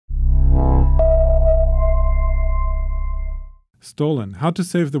Stolen: How to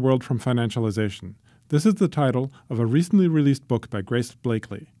Save the World from Financialization. This is the title of a recently released book by Grace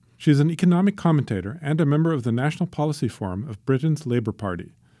Blakeley. She is an economic commentator and a member of the National Policy Forum of Britain's Labour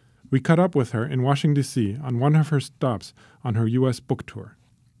Party. We caught up with her in Washington, D.C. on one of her stops on her U.S. book tour.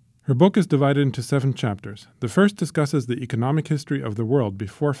 Her book is divided into 7 chapters. The first discusses the economic history of the world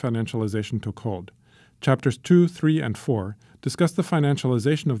before financialization took hold. Chapters 2, 3, and 4 discuss the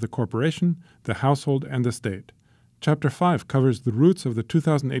financialization of the corporation, the household, and the state. Chapter 5 covers the roots of the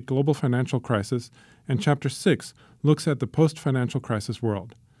 2008 global financial crisis, and Chapter 6 looks at the post-financial crisis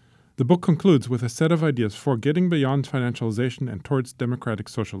world. The book concludes with a set of ideas for getting beyond financialization and towards democratic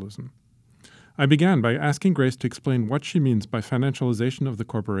socialism. I began by asking Grace to explain what she means by financialization of the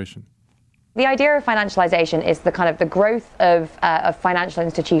corporation. The idea of financialization is the growth of financial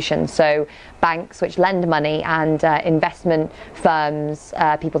institutions, so banks which lend money and investment firms,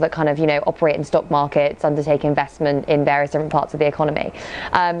 people that operate in stock markets, undertake investment in various different parts of the economy.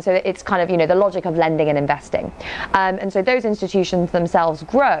 So it's the logic of lending and investing. And so those institutions themselves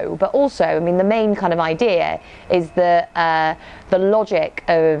grow, but also, the main idea is that the logic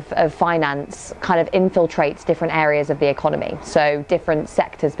of finance infiltrates different areas of the economy. So different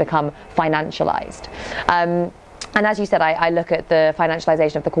sectors become financialized. And as you said, I look at the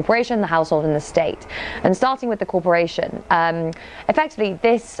financialization of the corporation, the household, and the state. And starting with the corporation, effectively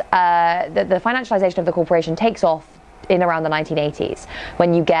the financialization of the corporation takes off in around the 1980s,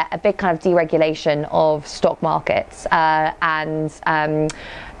 when you get a big deregulation of stock markets and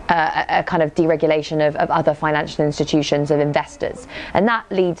a deregulation of other financial institutions, of investors. And that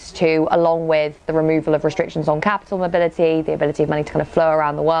leads to, along with the removal of restrictions on capital mobility, the ability of money to flow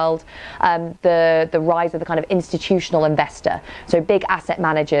around the world, the rise of the institutional investor. So big asset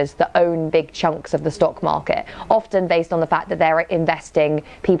managers that own big chunks of the stock market, often based on the fact that they're investing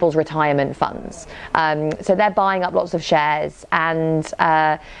people's retirement funds. So they're buying up lots of shares, and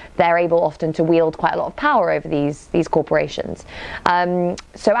they're able often to wield quite a lot of power over these corporations.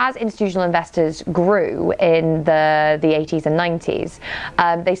 So as institutional investors grew in the 80s and 90s,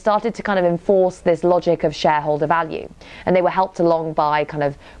 they started to enforce this logic of shareholder value. And they were helped along by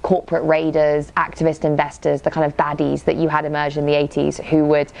corporate raiders, activist investors, the baddies that you had emerge in the 80s, who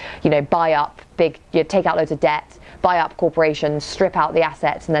would, buy up take out loads of debt, buy up corporations, strip out the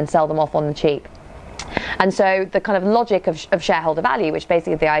assets, and then sell them off on the cheap. And so the logic of shareholder value, which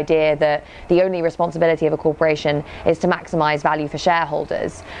basically is the idea that the only responsibility of a corporation is to maximize value for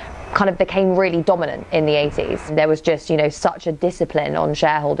shareholders, became really dominant in the 80s. There was just, such a discipline on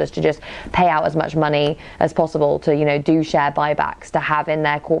shareholders to just pay out as much money as possible, to, do share buybacks, to have in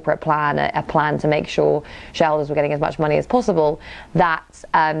their corporate plan a plan to make sure shareholders were getting as much money as possible, that,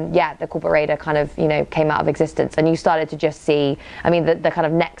 the corporate raider came out of existence. And you started to just see, the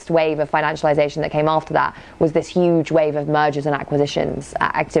next wave of financialization that came after that was this huge wave of mergers and acquisitions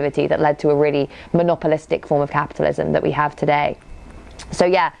activity that led to a really monopolistic form of capitalism that we have today. So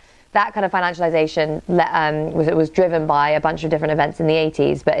that financialization was driven by a bunch of different events in the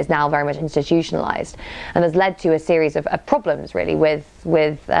 80s, but is now very much institutionalized, and has led to a series of problems really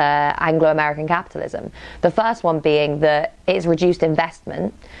with Anglo-American capitalism. The first one being that it's reduced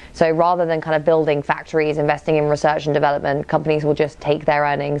investment. So rather than building factories, investing in research and development, companies will just take their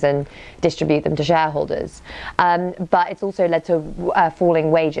earnings and distribute them to shareholders. But it's also led to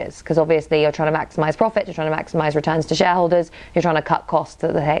falling wages, because obviously you're trying to maximize profit, you're trying to maximize returns to shareholders, you're trying to cut costs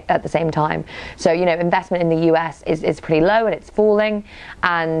at the same time. So, investment in the US is pretty low, and it's falling,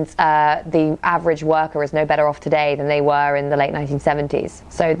 and the average worker is no better off today than they were in the late 1970s.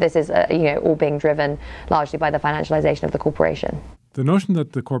 So this is, all being driven largely by the financialization of the corporation. The notion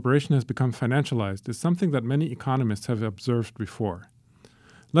that the corporation has become financialized is something that many economists have observed before.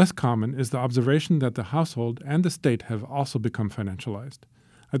 Less common is the observation that the household and the state have also become financialized.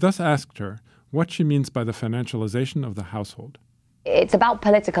 I thus asked her what she means by the financialization of the household. It's about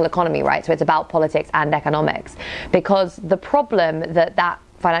political economy, right? So it's about politics and economics, because the problem that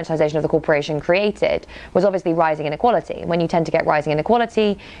financialization of the corporation created was obviously rising inequality. When you tend to get rising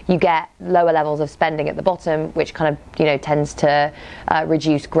inequality, you get lower levels of spending at the bottom, which tends to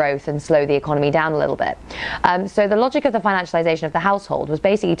reduce growth and slow the economy down a little bit. So the logic of the financialization of the household was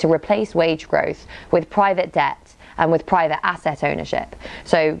basically to replace wage growth with private debt and with private asset ownership.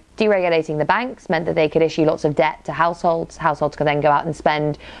 So deregulating the banks meant that they could issue lots of debt to households. Households could then go out and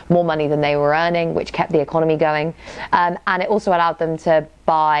spend more money than they were earning, which kept the economy going. And it also allowed them to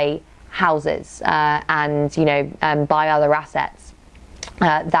buy houses and buy other assets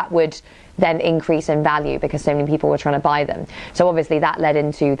that would then increase in value because so many people were trying to buy them. So obviously that led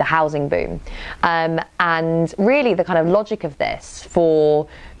into the housing boom. And really the logic of this for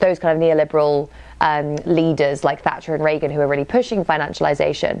those kind of neoliberal leaders like Thatcher and Reagan, who were really pushing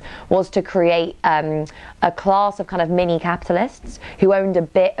financialization, was to create a class of kind of mini capitalists who owned a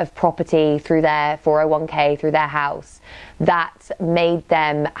bit of property through their 401k, through their house, that made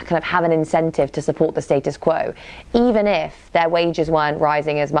them kind of have an incentive to support the status quo, even if their wages weren't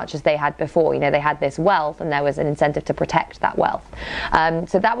rising as much as they had before. They had this wealth and there was an incentive to protect that wealth.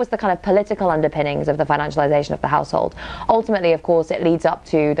 So that was the kind of political underpinnings of the financialization of the household. Ultimately, of course, it leads up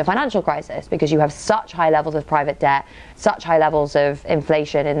to the financial crisis because you have such high levels of private debt, such high levels of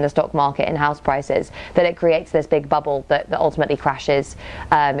inflation in the stock market and house prices, that it creates this big bubble that ultimately crashes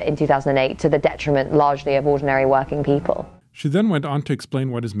in 2008 to the detriment largely of ordinary working people. She then went on to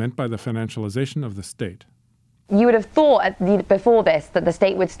explain what is meant by the financialization of the state. You would have thought before this that the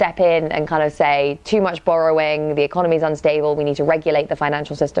state would step in and kind of say, too much borrowing, the economy's unstable, we need to regulate the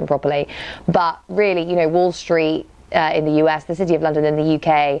financial system properly. But really, Wall Street in the US, the City of London in the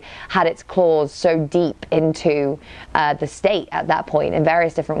UK, had its claws so deep into the state at that point in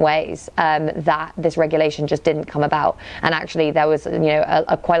various different ways that this regulation just didn't come about. And actually there was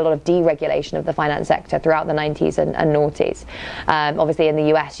quite a lot of deregulation of the finance sector throughout the 90s and noughties. Obviously in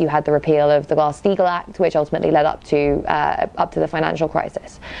the US you had the repeal of the Glass-Steagall Act, which ultimately led up to the financial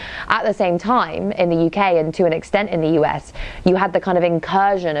crisis. At the same time in the UK, and to an extent in the US, you had the kind of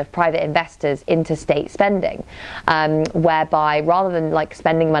incursion of private investors into state spending. Whereby rather than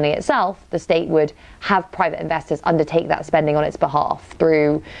spending money itself, the state would have private investors undertake that spending on its behalf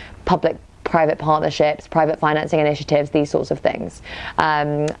through public-private partnerships, private financing initiatives, these sorts of things.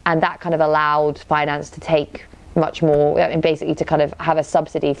 And that kind of allowed finance to take much more, and basically to kind of have a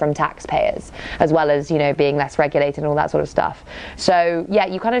subsidy from taxpayers, as well as, being less regulated and all that sort of stuff. So, yeah,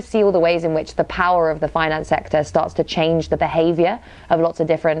 you kind of see all the ways in which the power of the finance sector starts to change the behavior of lots of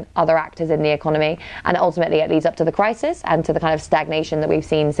different other actors in the economy. And ultimately it leads up to the crisis and to the kind of stagnation that we've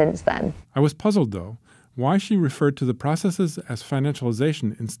seen since then. I was puzzled, though, why she referred to the processes as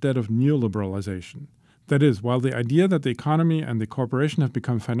financialization instead of neoliberalization. That is, while the idea that the economy and the corporation have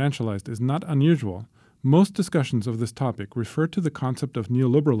become financialized is not unusual, most discussions of this topic refer to the concept of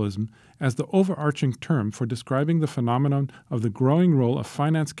neoliberalism as the overarching term for describing the phenomenon of the growing role of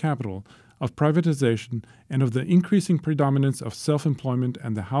finance capital, of privatization, and of the increasing predominance of self-employment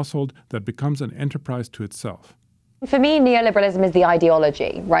and the household that becomes an enterprise to itself. For me, neoliberalism is the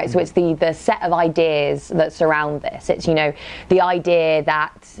ideology, right? So it's the set of ideas that surround this. It's, the idea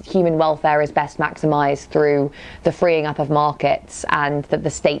that human welfare is best maximized through the freeing up of markets and that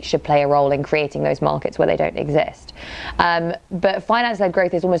the state should play a role in creating those markets where they don't exist. But finance-led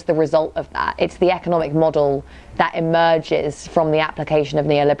growth is almost the result of that. It's the economic model that emerges from the application of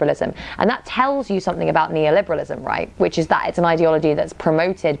neoliberalism. And that tells you something about neoliberalism, right? Which is that it's an ideology that's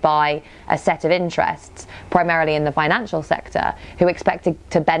promoted by a set of interests, primarily in the financial sector, who expect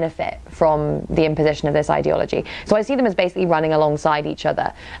to benefit from the imposition of this ideology. So I see them as basically running alongside each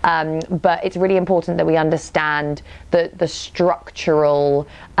other. But it's really important that we understand the structural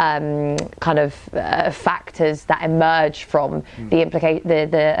factors that emerge from the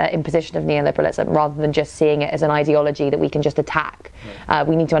imposition of neoliberalism, rather than just seeing it as an ideology that we can just attack. Right.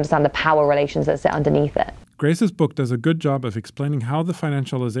 We need to understand the power relations that sit underneath it. Grace's book does a good job of explaining how the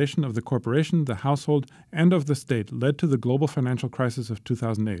financialization of the corporation, the household, and of the state led to the global financial crisis of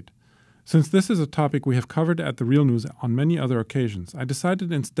 2008. Since this is a topic we have covered at The Real News on many other occasions, I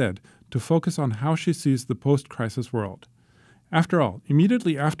decided instead to focus on how she sees the post-crisis world. After all,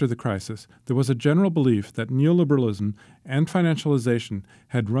 immediately after the crisis, there was a general belief that neoliberalism and financialization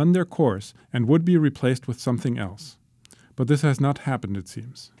had run their course and would be replaced with something else. But this has not happened, it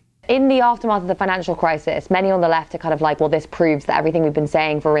seems. In the aftermath of the financial crisis, many on the left are kind of like, well, this proves that everything we've been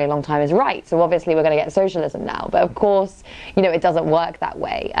saying for a really long time is right. So obviously we're going to get socialism now. But of course, it doesn't work that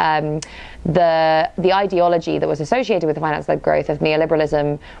way. The ideology that was associated with the finance-led growth of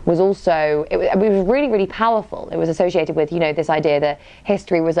neoliberalism was also, it was really, really powerful. It was associated with, this idea that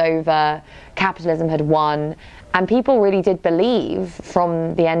history was over, capitalism had won. And people really did believe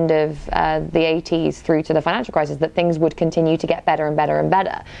from the end of the 80s through to the financial crisis that things would continue to get better and better and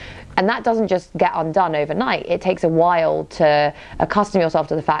better. And that doesn't just get undone overnight. It takes a while to accustom yourself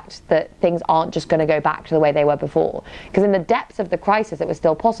to the fact that things aren't just going to go back to the way they were before. Because in the depths of the crisis, it was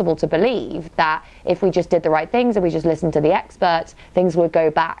still possible to believe that if we just did the right things and we just listened to the experts, things would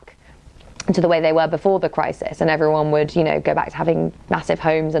go back to the way they were before the crisis, and everyone would, go back to having massive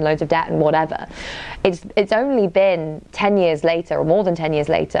homes and loads of debt and whatever. It's only been 10 years later, or more than 10 years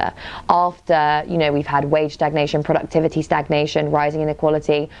later, after, we've had wage stagnation, productivity stagnation, rising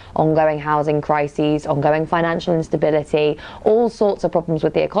inequality, ongoing housing crises, ongoing financial instability, all sorts of problems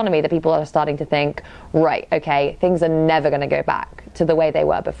with the economy, that people are starting to think, right, okay, things are never going to go back to the way they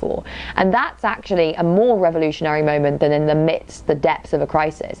were before. And that's actually a more revolutionary moment than in the depths of a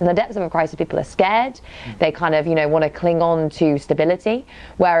crisis. In the depths of a crisis, people are scared. They kind of, want to cling on to stability.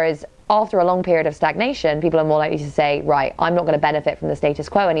 Whereas after a long period of stagnation, people are more likely to say, right, I'm not going to benefit from the status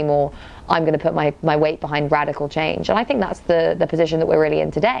quo anymore. I'm going to put my weight behind radical change. And I think that's the position that we're really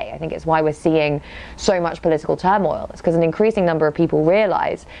in today. I think it's why we're seeing so much political turmoil. It's because an increasing number of people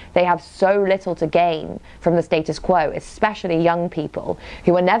realize they have so little to gain from the status quo, especially young people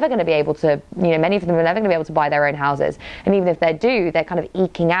who are never going to be able to, many of them are never going to be able to buy their own houses. And even if they do, they're kind of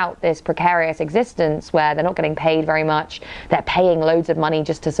eking out this precarious existence where they're not getting paid very much. They're paying loads of money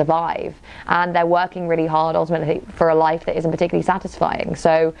just to survive. And they're working really hard ultimately for a life that isn't particularly satisfying.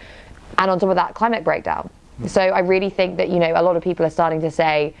 So, and on top of that, climate breakdown. So I really think that, a lot of people are starting to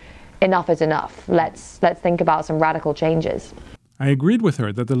say, enough is enough. Let's think about some radical changes. I agreed with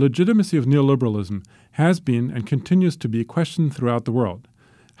her that the legitimacy of neoliberalism has been and continues to be questioned throughout the world.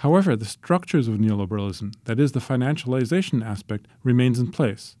 However, the structures of neoliberalism, that is the financialization aspect, remains in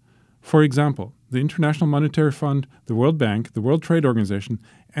place. For example, the International Monetary Fund, the World Bank, the World Trade Organization,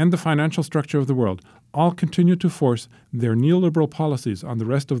 and the financial structure of the world all continue to force their neoliberal policies on the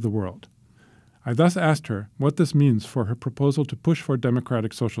rest of the world. I thus asked her what this means for her proposal to push for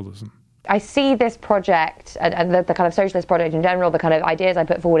democratic socialism. I see this project and the kind of socialist project in general, the kind of ideas I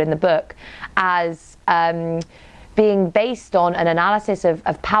put forward in the book, as being based on an analysis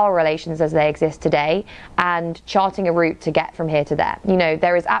of power relations as they exist today and charting a route to get from here to there.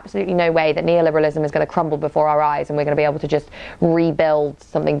 There is absolutely no way that neoliberalism is going to crumble before our eyes and we're going to be able to just rebuild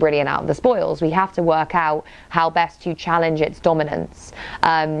something brilliant out of the spoils. We have to work out how best to challenge its dominance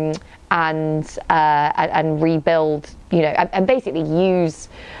and rebuild, and basically use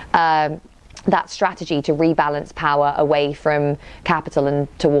that strategy to rebalance power away from capital and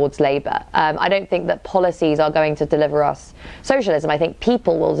towards labour. I don't think that policies are going to deliver us socialism. I think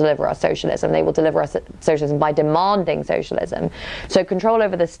people will deliver us socialism. They will deliver us socialism by demanding socialism. So control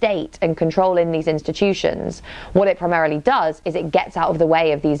over the state and control in these institutions, what it primarily does is it gets out of the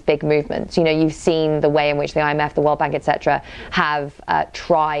way of these big movements. You've seen the way in which the IMF, the World Bank, etc. have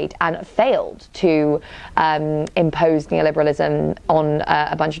tried and failed to impose neoliberalism on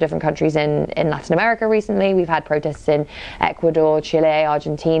a bunch of different countries in Latin America recently. We've had protests in Ecuador, Chile,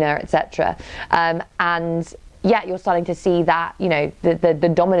 Argentina, etc. And yet you're starting to see that,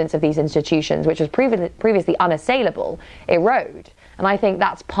 the dominance of these institutions, which was previously unassailable, erode. And I think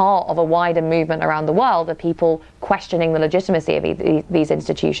that's part of a wider movement around the world of people questioning the legitimacy of these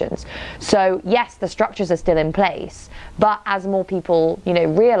institutions. So yes, the structures are still in place, but as more people,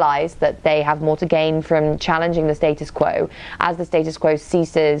 realize that they have more to gain from challenging the status quo, as the status quo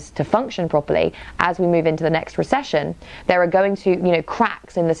ceases to function properly, as we move into the next recession, there are going to,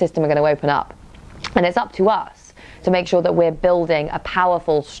 cracks in the system are going to open up. And it's up to us to make sure that we're building a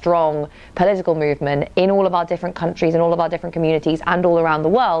powerful, strong political movement in all of our different countries, in all of our different communities, and all around the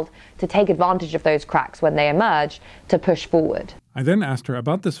world to take advantage of those cracks when they emerge to push forward. I then asked her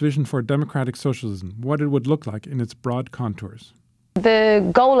about this vision for democratic socialism, what it would look like in its broad contours. The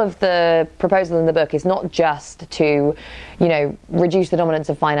goal of the proposal in the book is not just to, reduce the dominance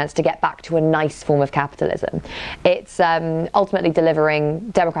of finance to get back to a nice form of capitalism. It's ultimately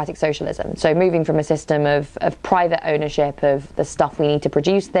delivering democratic socialism. So moving from a system of private ownership of the stuff we need to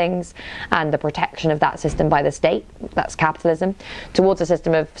produce things and the protection of that system by the state, that's capitalism, towards a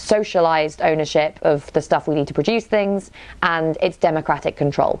system of socialized ownership of the stuff we need to produce things and its democratic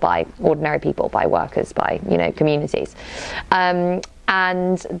control by ordinary people, by workers, by, communities.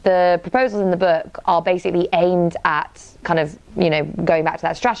 And the proposals in the book are basically aimed at kind of, going back to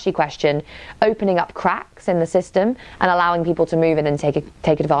that strategy question, opening up cracks in the system and allowing people to move in and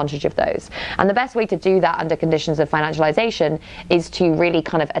take advantage of those. And the best way to do that under conditions of financialization is to really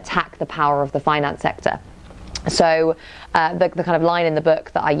kind of attack the power of the finance sector. So the kind of line in the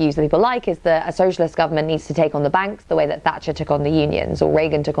book that I use that people like is that a socialist government needs to take on the banks the way that Thatcher took on the unions or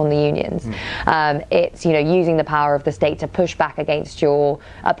Reagan took on the unions. It's using the power of the state to push back against your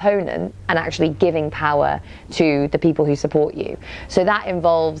opponent and actually giving power to the people who support you. So that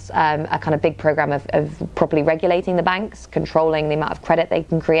involves a kind of big program of properly regulating the banks, controlling the amount of credit they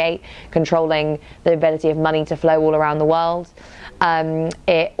can create, controlling the ability of money to flow all around the world.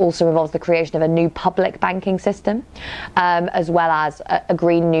 It also involves the creation of a new public banking system system, as well as a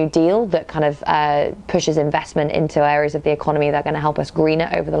Green New Deal that kind of pushes investment into areas of the economy that are going to help us green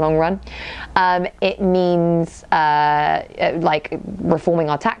it over the long run. It means like reforming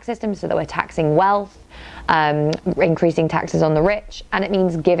our tax system so that we're taxing wealth, increasing taxes on the rich, and it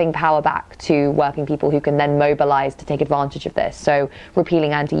means giving power back to working people who can then mobilize to take advantage of this. So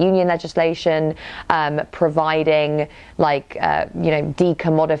repealing anti-union legislation, providing like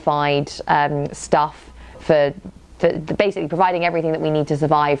decommodified stuff for basically providing everything that we need to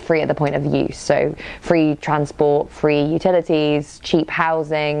survive free at the point of use. So free transport, free utilities, cheap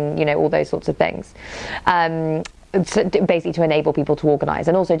housing, all those sorts of things. Basically to enable people to organise,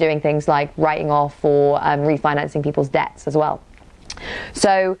 and also doing things like writing off or refinancing people's debts as well.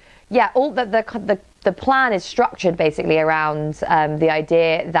 So yeah, all the plan is structured basically around the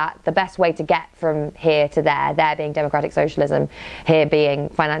idea that the best way to get from here to there being democratic socialism, here being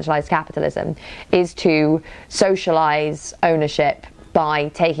financialised capitalism, is to socialise ownership by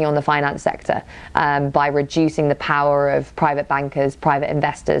taking on the finance sector, by reducing the power of private bankers, private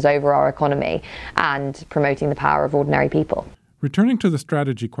investors over our economy, and promoting the power of ordinary people. Returning to the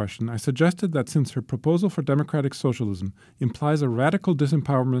strategy question, I suggested that since her proposal for democratic socialism implies a radical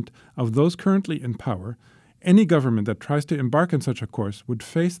disempowerment of those currently in power, any government that tries to embark on such a course would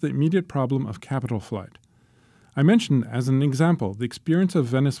face the immediate problem of capital flight. I mentioned as an example the experience of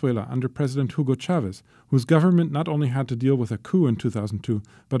Venezuela under President Hugo Chavez, whose government not only had to deal with a coup in 2002,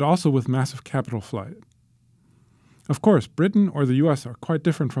 but also with massive capital flight. Of course, Britain or the US are quite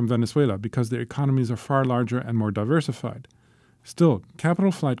different from Venezuela because their economies are far larger and more diversified. Still,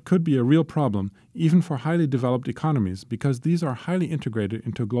 capital flight could be a real problem even for highly developed economies because these are highly integrated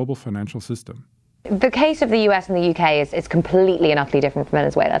into a global financial system. The case of the US and the UK is completely and utterly different from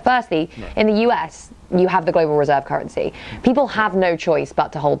Venezuela. Firstly, in the US, you have the global reserve currency. People have no choice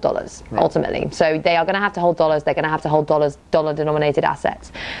but to hold dollars, ultimately. So they are going to have to hold dollars. They're going to have to hold dollar-denominated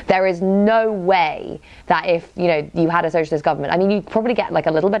assets. There is no way that if you had a socialist government, I mean, you'd probably get like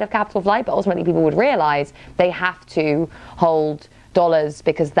a little bit of capital flight, but ultimately people would realize they have to hold dollars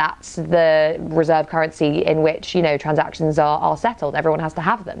because that's the reserve currency in which transactions are settled. Everyone has to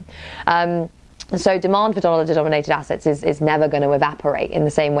have them. So demand for dollar-denominated assets is never going to evaporate in the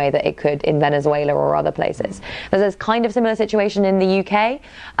same way that it could in Venezuela or other places. There's kind of similar situation in the UK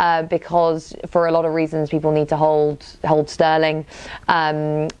because for a lot of reasons people need to hold sterling.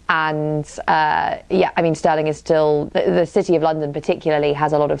 Sterling is still, the City of London particularly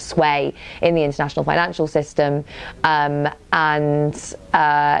has a lot of sway in the international financial system. A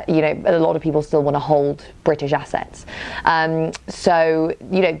lot of people still want to hold British assets.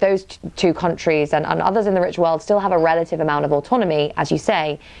 Those two countries and others in the rich world still have a relative amount of autonomy, as you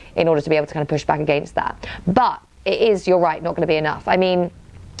say, in order to be able to kind of push back against that. But it is, you're right, not going to be enough. I mean,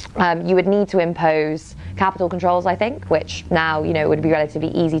 you would need to impose capital controls, I think, which now, would be relatively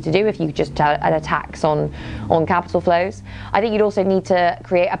easy to do if you just had a tax on capital flows. I think you'd also need to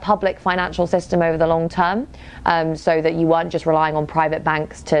create a public financial system over the long term, so that you weren't just relying on private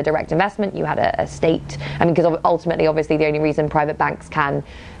banks to direct investment. You had a state, because ultimately, obviously, the only reason private banks can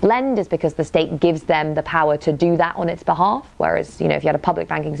lend is because the state gives them the power to do that on its behalf, whereas, if you had a public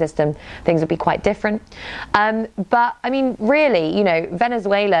banking system, things would be quite different. But, I mean, really,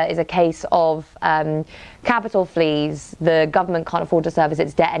 Venezuela is a case of capital flees. The government can't afford to service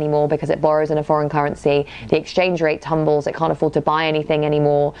its debt anymore because it borrows in a foreign currency. The exchange rate tumbles. It can't afford to buy anything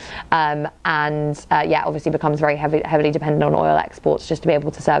anymore. Obviously becomes very heavily dependent on oil exports just to be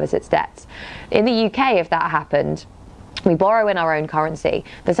able to service its debts. In the UK, if that happened, we borrow in our own currency.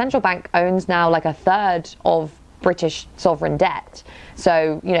 The central bank owns now like a third of British sovereign debt.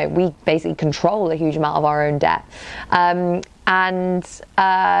 So, we basically control a huge amount of our own debt. There's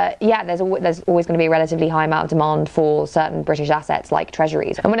always going to be a relatively high amount of demand for certain British assets like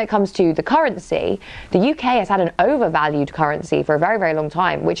treasuries. And when it comes to the currency, the UK has had an overvalued currency for a very, very long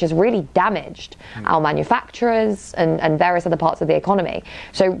time, which has really damaged our manufacturers and various other parts of the economy.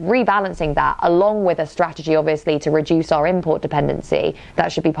 So rebalancing that, along with a strategy, obviously, to reduce our import dependency,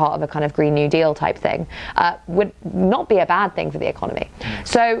 that should be part of a kind of Green New Deal type thing, would not be a bad thing for the economy.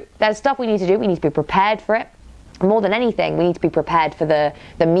 So there's stuff we need to do. We need to be prepared for it. More than anything, we need to be prepared for the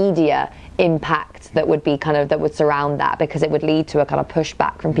media impact that would be that would surround that, because it would lead to a kind of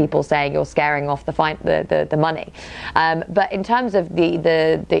pushback from people saying you're scaring off the money. But in terms of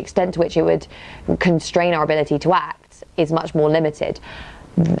the extent to which it would constrain our ability to act is much more limited.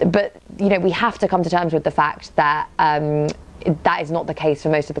 But we have to come to terms with the fact that that is not the case for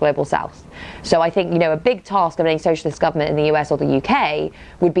most of the global south. So I think, a big task of any socialist government in the US or the UK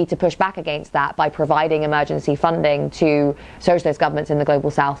would be to push back against that by providing emergency funding to socialist governments in the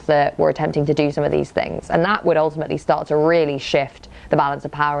global south that were attempting to do some of these things. And that would ultimately start to really shift the balance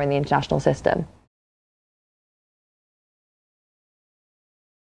of power in the international system.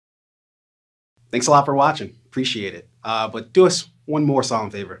 Thanks a lot for watching. Appreciate it. But do us one more solemn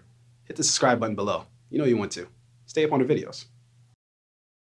favor. Hit the subscribe button below. You know you want to. Stay up on the videos.